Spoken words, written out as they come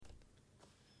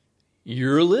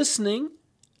You're listening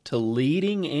to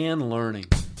Leading and Learning.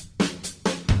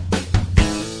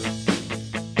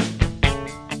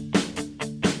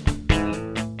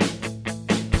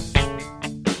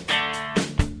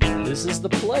 This is the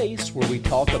place where we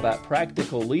talk about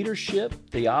practical leadership,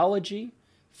 theology,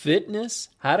 fitness,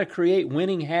 how to create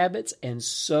winning habits, and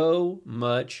so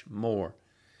much more.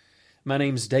 My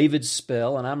name's David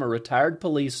Spell, and I'm a retired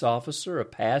police officer, a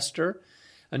pastor,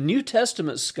 a New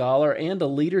Testament scholar, and a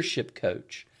leadership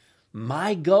coach.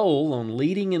 My goal on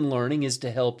Leading and Learning is to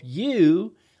help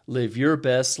you live your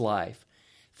best life.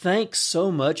 Thanks so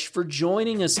much for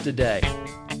joining us today.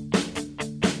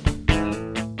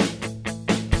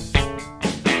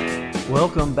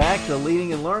 Welcome back to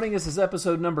Leading and Learning. This is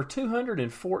episode number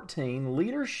 214,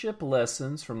 Leadership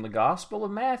Lessons from the Gospel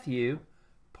of Matthew,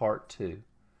 Part 2.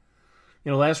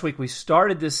 Last week we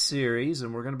started this series,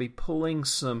 and we're going to be pulling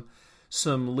some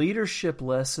leadership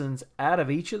lessons out of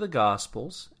each of the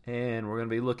Gospels, and we're going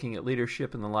to be looking at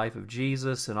leadership in the life of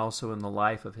Jesus and also in the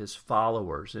life of His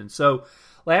followers. And so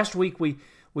last week we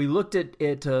looked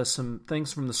at some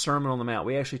things from the Sermon on the Mount.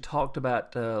 We actually talked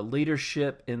about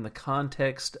leadership in the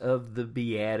context of the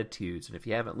Beatitudes. And if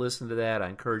you haven't listened to that, I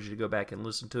encourage you to go back and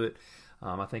listen to it.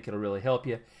 I think it'll really help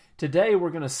you. Today we're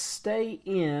going to stay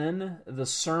in the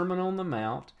Sermon on the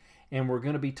Mount, and we're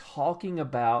going to be talking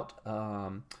about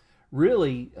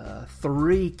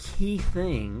three key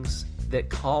things that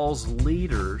cause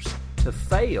leaders to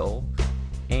fail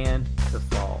and to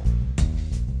fall.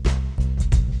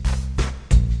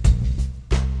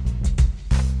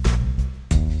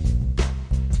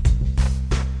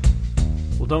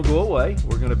 Well, don't go away.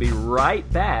 We're going to be right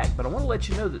back, but I want to let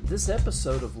you know that this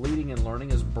episode of Leading and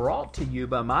Learning is brought to you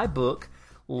by my book,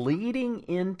 Leading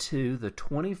into the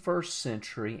 21st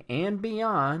Century and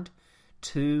Beyond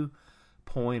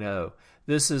 2.0.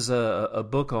 This is a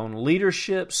book on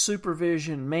leadership,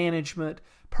 supervision, management,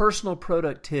 personal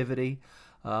productivity.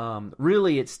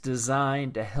 Really, it's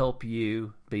designed to help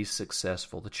you be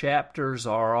successful. The chapters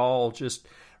are all just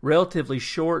relatively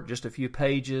short, just a few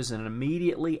pages, and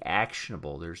immediately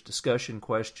actionable. There's discussion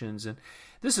questions, and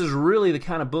this is really the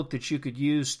kind of book that you could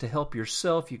use to help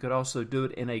yourself. You could also do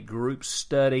it in a group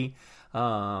study.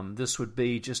 This would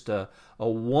be just a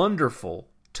wonderful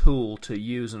tool to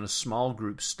use in a small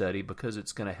group study because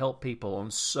it's going to help people on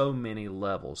so many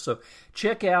levels. So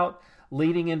check out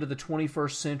Leading into the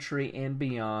 21st Century and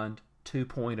Beyond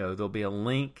 2.0. There'll be a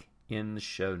link in the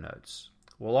show notes.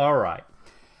 Well, all right.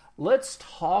 Let's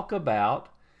talk about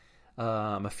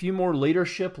a few more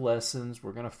leadership lessons.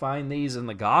 We're going to find these in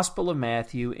the Gospel of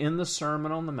Matthew, in the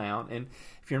Sermon on the Mount. And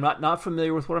if you're not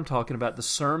familiar with what I'm talking about, the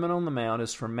Sermon on the Mount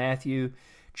is from Matthew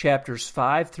chapters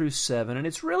 5 through 7. And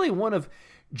it's really one of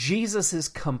Jesus'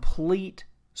 complete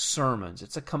sermons.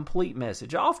 It's a complete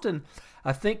message. Often,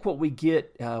 I think what we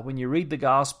get when you read the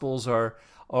Gospels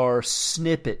are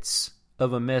snippets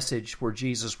of a message where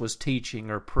Jesus was teaching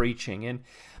or preaching. And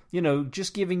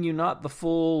just giving you not the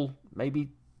full,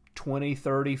 maybe 20,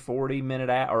 30,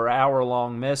 40-minute or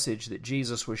hour-long message that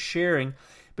Jesus was sharing,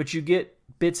 but you get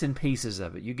bits and pieces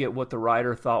of it. You get what the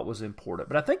writer thought was important.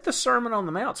 But I think the Sermon on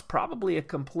the Mount is probably a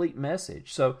complete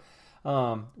message. So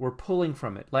we're pulling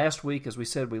from it. Last week, as we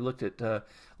said, we looked at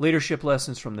leadership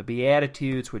lessons from the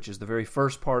Beatitudes, which is the very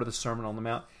first part of the Sermon on the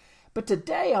Mount. But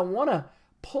today I want to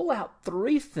pull out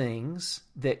three things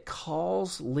that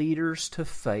cause leaders to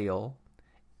fail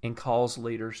and cause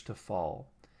leaders to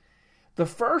fall. The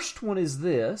first one is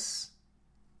this: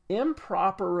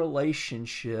 improper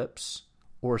relationships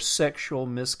or sexual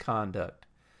misconduct.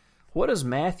 What does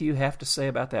Matthew have to say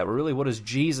about that? Or really, what does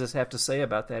Jesus have to say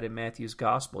about that in Matthew's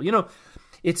gospel?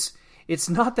 It's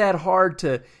not that hard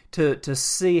to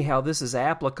see how this is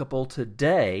applicable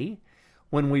today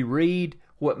when we read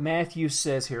what Matthew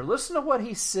says here. Listen to what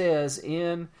he says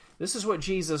this is what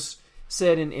Jesus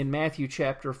said in Matthew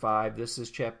chapter 5. This is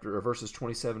verses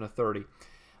 27 to 30.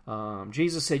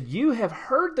 Jesus said, "You have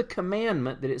heard the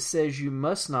commandment that it says you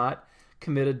must not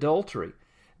commit adultery.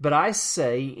 But I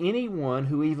say, anyone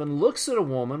who even looks at a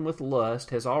woman with lust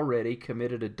has already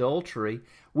committed adultery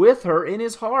with her in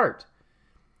his heart.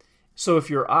 So if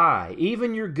your eye,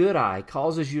 even your good eye,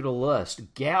 causes you to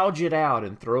lust, gouge it out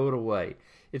and throw it away.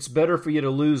 It's better for you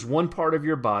to lose one part of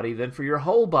your body than for your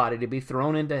whole body to be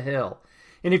thrown into hell.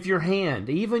 And if your hand,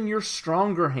 even your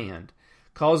stronger hand,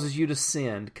 causes you to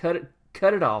sin, cut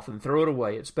it off and throw it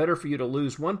away. It's better for you to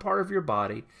lose one part of your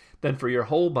body than for your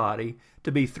whole body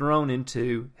to be thrown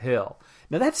into hell."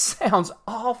 Now that sounds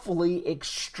awfully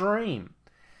extreme.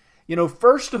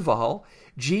 First of all,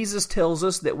 Jesus tells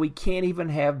us that we can't even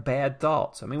have bad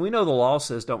thoughts. I mean, we know the law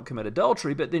says don't commit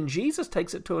adultery, but then Jesus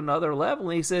takes it to another level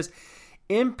and he says,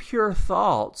 impure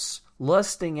thoughts,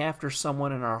 lusting after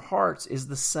someone in our hearts, is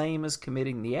the same as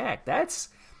committing the act. That's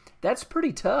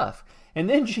pretty tough. And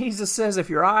then Jesus says, if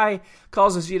your eye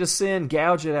causes you to sin,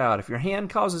 gouge it out. If your hand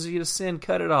causes you to sin,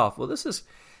 cut it off. Well, this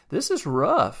is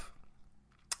rough.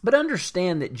 But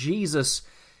understand that Jesus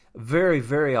very,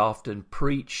 very often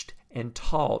preached and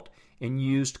taught and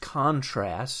used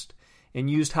contrast and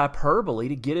used hyperbole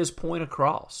to get his point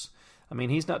across. I mean,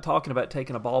 he's not talking about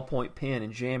taking a ballpoint pen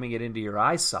and jamming it into your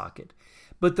eye socket.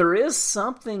 But there is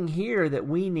something here that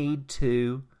we need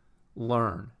to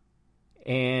learn.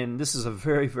 And this is a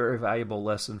very, very valuable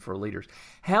lesson for leaders.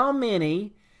 How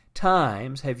many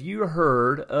times have you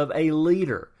heard of a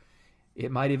leader?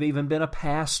 It might have even been a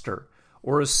pastor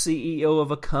or a CEO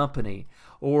of a company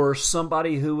or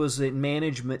somebody who was in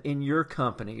management in your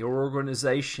company or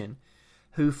organization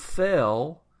who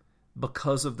fell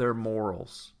because of their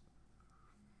morals.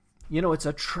 You know, it's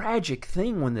a tragic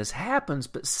thing when this happens,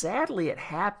 but sadly it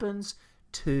happens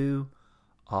too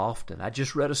often. I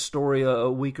just read a story a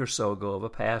week or so ago of a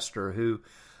pastor who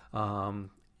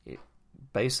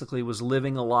basically was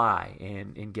living a lie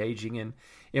and engaging in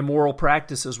immoral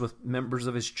practices with members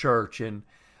of his church. And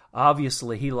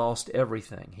obviously he lost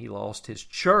everything. He lost his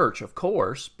church, of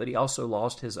course, but he also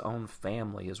lost his own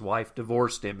family. His wife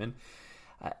divorced him. And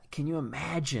can you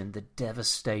imagine the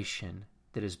devastation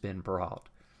that has been brought?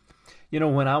 You know,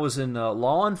 when I was in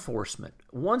law enforcement,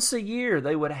 once a year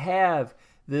they would have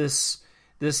this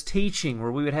teaching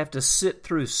where we would have to sit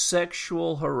through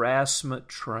sexual harassment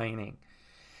training.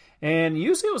 And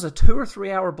usually it was a 2 or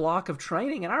 3 hour block of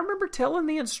training. And I remember telling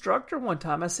the instructor one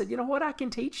time, I said, you know what, I can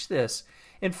teach this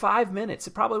in 5 minutes.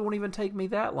 It probably won't even take me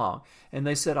that long. And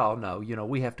they said, oh no, you know,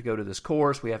 we have to go to this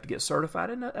course. We have to get certified.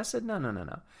 And I said,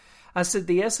 no. I said,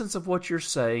 the essence of what you're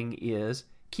saying is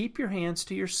keep your hands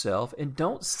to yourself and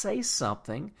don't say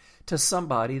something to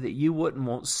somebody that you wouldn't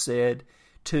want said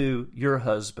to your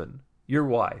husband, your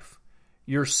wife,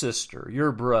 your sister,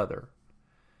 your brother.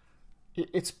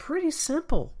 It's pretty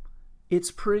simple.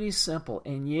 It's pretty simple.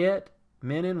 And yet,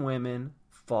 men and women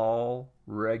fall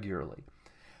regularly.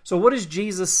 So what is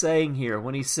Jesus saying here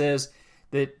when he says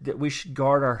that we should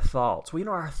guard our thoughts? Well, you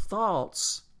know, our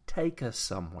thoughts take us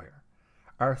somewhere.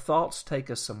 Our thoughts take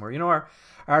us somewhere. You know,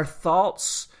 our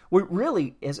thoughts, we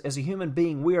really, as a human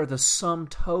being, we are the sum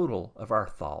total of our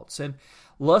thoughts. And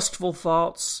lustful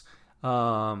thoughts,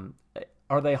 are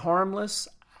they harmless?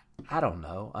 I don't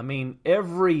know. I mean,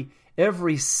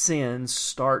 every sin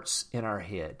starts in our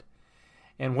head.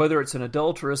 And whether it's an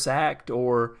adulterous act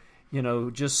or, you know,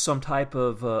 just some type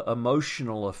of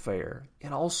emotional affair,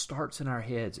 it all starts in our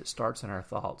heads. It starts in our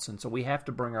thoughts. And so we have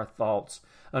to bring our thoughts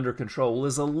under control.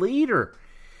 As a leader,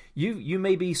 you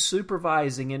may be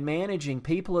supervising and managing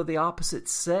people of the opposite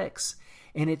sex,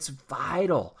 and it's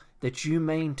vital that you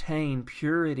maintain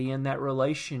purity in that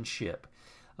relationship.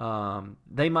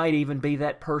 They might even be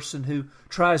that person who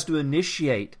tries to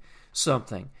initiate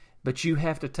something, but you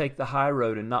have to take the high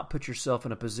road and not put yourself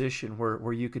in a position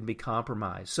where you can be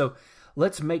compromised. So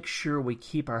let's make sure we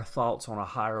keep our thoughts on a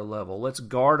higher level. Let's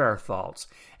guard our thoughts,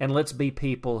 and let's be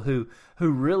people who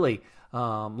really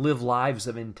live lives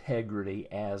of integrity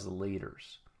as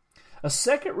leaders. A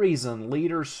second reason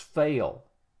leaders fail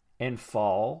and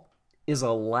fall is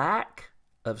a lack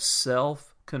of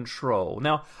self-control.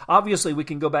 Now, obviously, we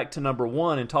can go back to number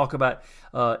one and talk about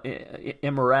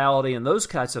immorality and those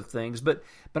kinds of things, but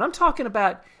I'm talking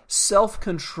about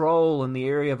self-control in the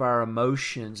area of our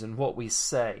emotions and what we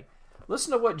say.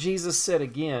 Listen to what Jesus said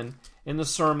again in the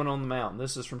Sermon on the Mount.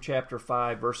 This is from chapter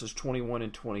 5, verses 21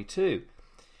 and 22.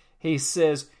 He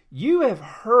says, "You have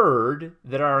heard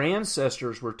that our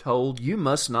ancestors were told, 'You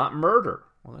must not murder.'"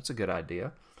 Well, that's a good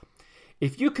idea.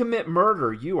 "If you commit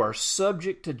murder, you are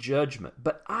subject to judgment.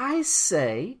 But I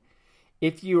say,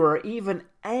 if you are even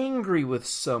angry with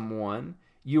someone,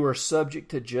 you are subject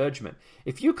to judgment.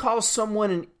 If you call someone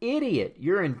an idiot,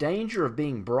 you're in danger of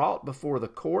being brought before the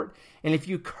court. And if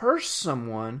you curse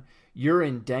someone, you're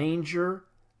in danger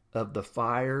of the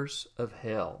fires of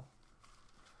hell."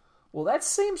 Well, that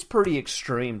seems pretty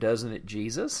extreme, doesn't it,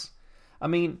 Jesus? I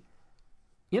mean,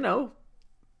 you know,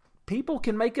 people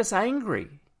can make us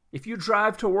angry. If you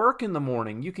drive to work in the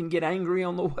morning, you can get angry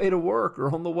on the way to work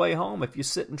or on the way home if you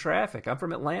sit in traffic. I'm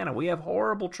from Atlanta. We have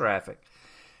horrible traffic.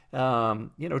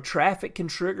 Traffic can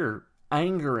trigger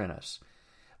anger in us.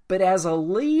 But as a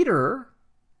leader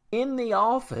in the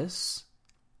office,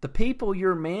 the people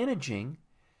you're managing,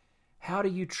 how do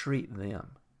you treat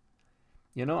them?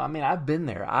 You know, I mean, I've been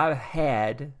there. I've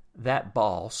had that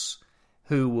boss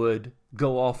who would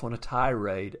go off on a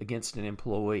tirade against an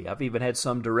employee. I've even had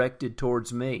some directed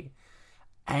towards me.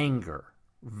 Anger,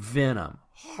 venom,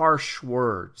 harsh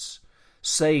words,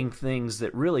 saying things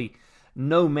that really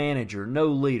no manager, no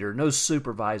leader, no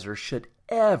supervisor should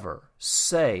ever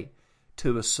say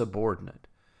to a subordinate.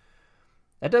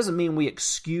 That doesn't mean we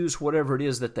excuse whatever it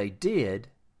is that they did,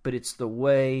 but it's the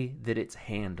way that it's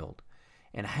handled.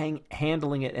 And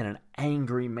handling it in an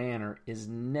angry manner is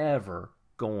never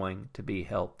going to be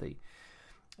healthy.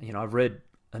 I've read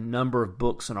a number of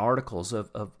books and articles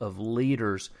of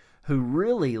leaders who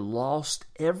really lost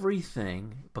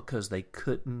everything because they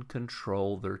couldn't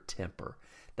control their temper.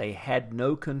 They had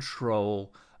no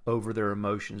control over their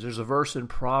emotions. There's a verse in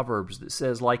Proverbs that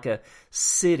says, like a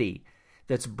city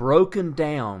that's broken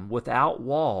down without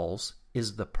walls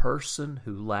is the person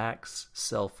who lacks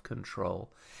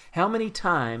self-control. How many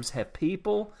times have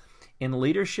people in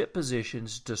leadership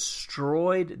positions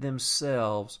destroyed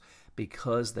themselves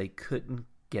because they couldn't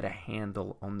get a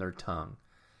handle on their tongue?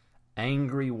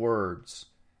 Angry words,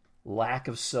 lack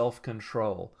of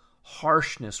self-control,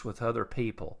 harshness with other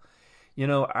people.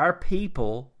 Our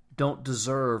people don't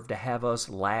deserve to have us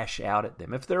lash out at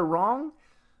them. If they're wrong,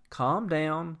 calm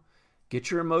down,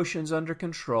 get your emotions under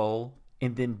control,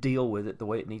 and then deal with it the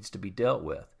way it needs to be dealt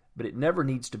with. But it never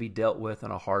needs to be dealt with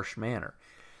in a harsh manner.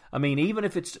 I mean, even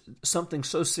if it's something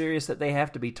so serious that they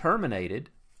have to be terminated,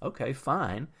 okay,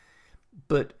 fine.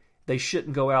 But they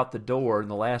shouldn't go out the door and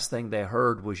the last thing they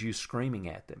heard was you screaming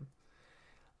at them.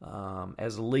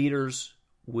 As leaders,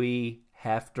 we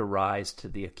have to rise to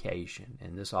the occasion.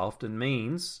 And this often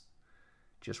means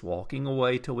just walking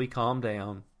away till we calm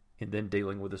down and then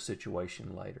dealing with the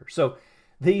situation later. So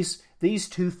these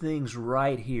two things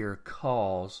right here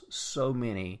cause so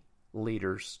many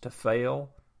leaders to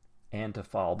fail and to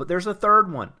fall. But there's a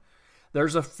third one.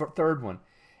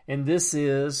 And this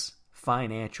is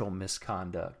financial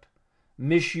misconduct,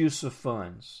 misuse of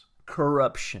funds,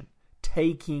 corruption,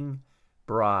 taking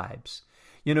bribes.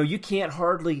 You can't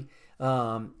hardly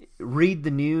read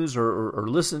the news or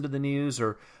listen to the news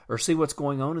or see what's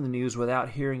going on in the news without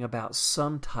hearing about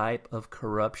some type of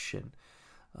corruption.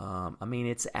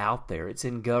 It's out there. It's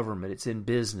in government. It's in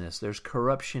business. There's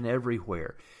corruption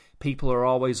everywhere. People are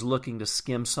always looking to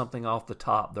skim something off the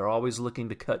top. They're always looking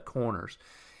to cut corners.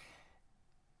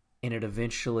 And it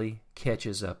eventually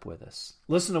catches up with us.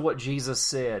 Listen to what Jesus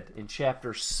said in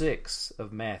chapter 6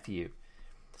 of Matthew,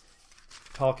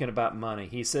 talking about money.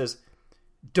 He says,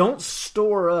 "Don't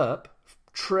store up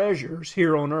treasures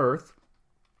here on earth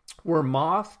where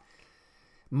moths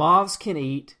can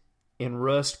eat and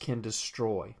rust can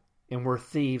destroy, and where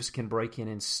thieves can break in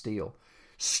and steal.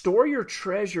 Store your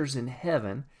treasures in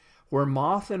heaven where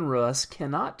moth and rust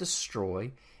cannot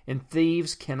destroy, and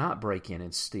thieves cannot break in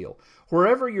and steal.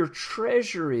 Wherever your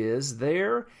treasure is,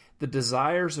 there the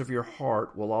desires of your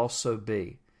heart will also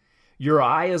be. Your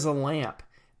eye is a lamp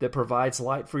that provides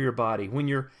light for your body. When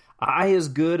your eye is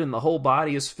good and the whole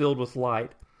body is filled with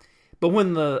light. But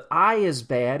when the eye is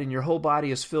bad and your whole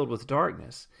body is filled with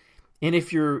darkness, and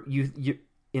if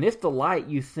the light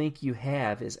you think you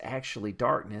have is actually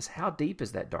darkness, how deep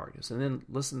is that darkness?" And then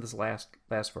listen to this last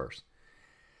verse.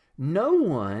 "No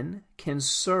one can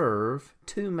serve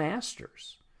two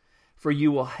masters, for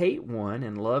you will hate one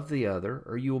and love the other,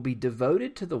 or you will be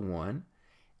devoted to the one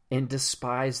and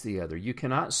despise the other. You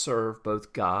cannot serve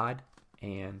both God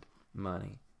and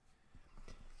money."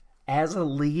 As a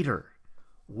leader,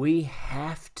 we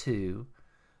have to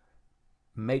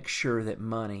make sure that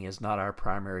money is not our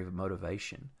primary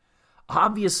motivation.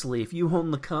 Obviously, if you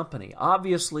own the company,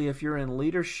 obviously, if you're in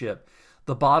leadership,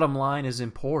 the bottom line is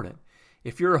important.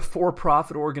 If you're a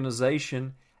for-profit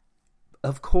organization,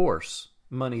 of course,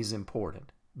 money's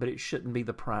important, but it shouldn't be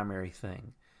the primary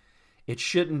thing. It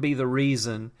shouldn't be the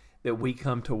reason that we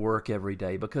come to work every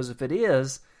day, because if it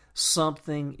is,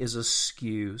 something is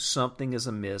askew, something is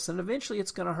amiss, and eventually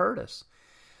it's going to hurt us.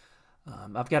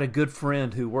 I've got a good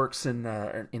friend who works in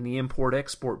the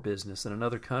import-export business in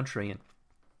another country, and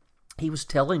he was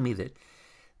telling me that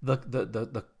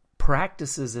the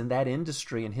practices in that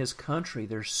industry in his country,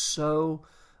 there's so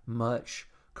much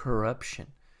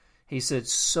corruption. He said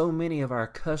so many of our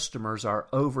customers are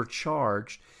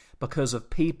overcharged because of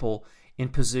people in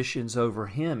positions over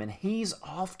him, and he's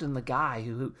often the guy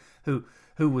who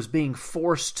was being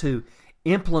forced to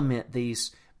implement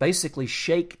these basically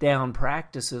shakedown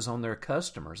practices on their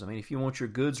customers. I mean, if you want your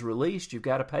goods released, you've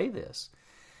got to pay this.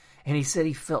 And he said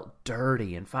he felt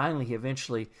dirty, and finally he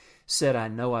eventually said, "I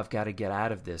know I've got to get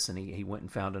out of this," and he went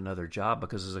and found another job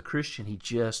because as a Christian he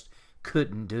just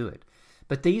couldn't do it.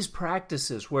 But these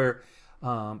practices where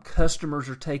customers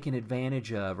are taken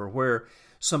advantage of, or where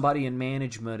somebody in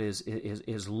management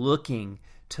is looking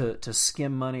to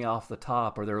skim money off the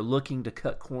top, or they're looking to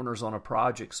cut corners on a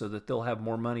project so that they'll have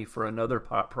more money for another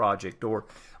project, or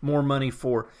more money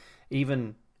for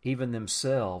even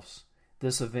themselves,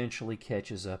 this eventually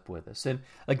catches up with us. And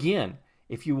again,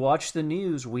 if you watch the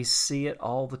news, we see it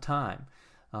all the time.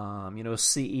 A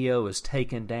CEO is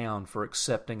taken down for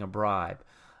accepting a bribe.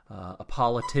 A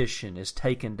politician is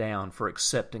taken down for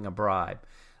accepting a bribe.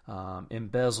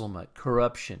 Embezzlement,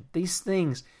 corruption. These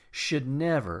things should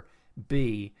never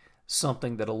be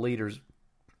something that a leader's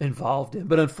involved in.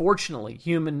 But unfortunately,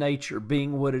 human nature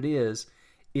being what it is,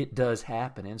 it does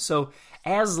happen. And so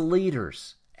as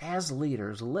leaders,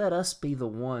 let us be the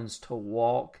ones to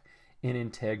walk in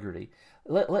integrity.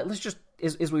 Let's just,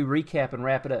 as we recap and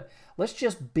wrap it up, let's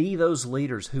just be those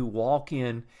leaders who walk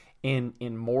in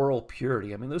moral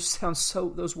purity. I mean,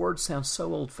 those words sound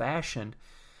so old-fashioned,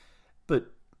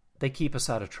 but they keep us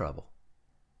out of trouble.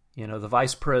 The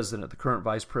the current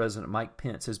vice president, Mike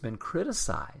Pence, has been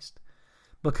criticized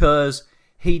because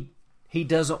he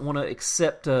doesn't want to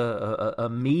accept a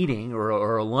meeting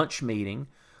or a lunch meeting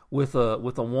with a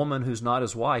woman who's not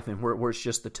his wife, and where it's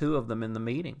just the two of them in the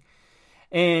meeting.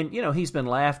 And, he's been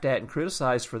laughed at and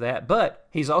criticized for that, but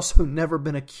he's also never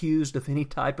been accused of any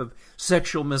type of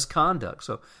sexual misconduct.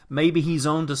 So maybe he's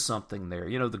onto something there.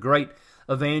 The great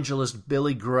evangelist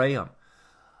Billy Graham,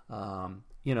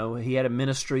 he had a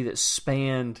ministry that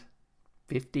spanned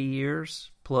 50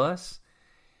 years plus.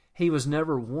 He was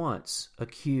never once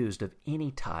accused of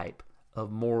any type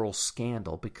of moral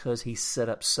scandal because he set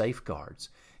up safeguards.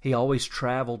 He always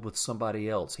traveled with somebody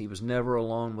else. He was never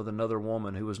alone with another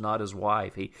woman who was not his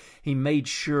wife. He made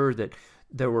sure that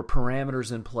there were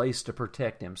parameters in place to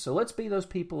protect him. So let's be those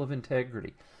people of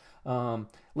integrity.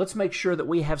 Let's make sure that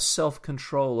we have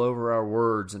self-control over our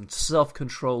words and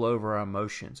self-control over our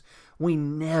emotions. We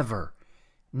never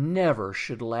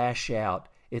should lash out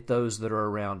at those that are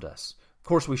around us. Of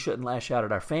course, we shouldn't lash out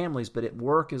at our families, but at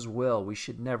work as well, we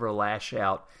should never lash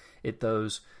out at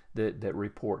those that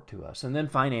report to us. And then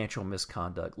financial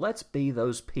misconduct. Let's be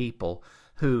those people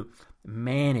who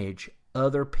manage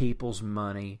other people's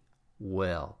money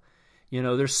well.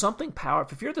 There's something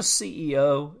powerful. If you're the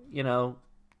CEO,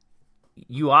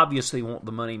 you obviously want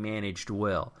the money managed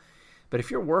well. But if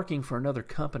you're working for another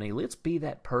company, let's be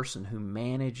that person who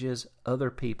manages other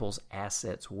people's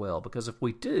assets well. Because if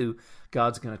we do,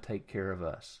 God's going to take care of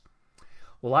us.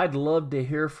 Well, I'd love to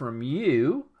hear from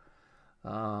you.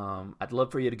 I'd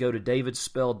love for you to go to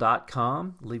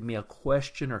davidspell.com, leave me a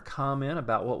question or comment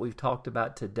about what we've talked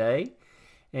about today.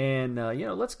 And,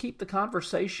 let's keep the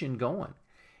conversation going.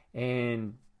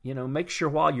 And, make sure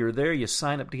while you're there, you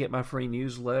sign up to get my free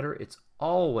newsletter. It's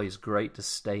always great to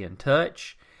stay in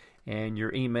touch. And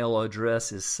your email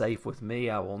address is safe with me.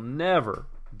 I will never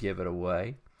give it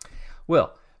away.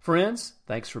 Well, friends,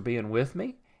 thanks for being with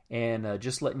me. And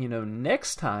just letting you know,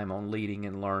 next time on Leading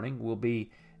and Learning, we'll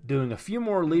be doing a few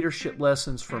more leadership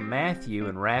lessons from Matthew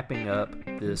and wrapping up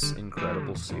this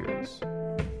incredible series.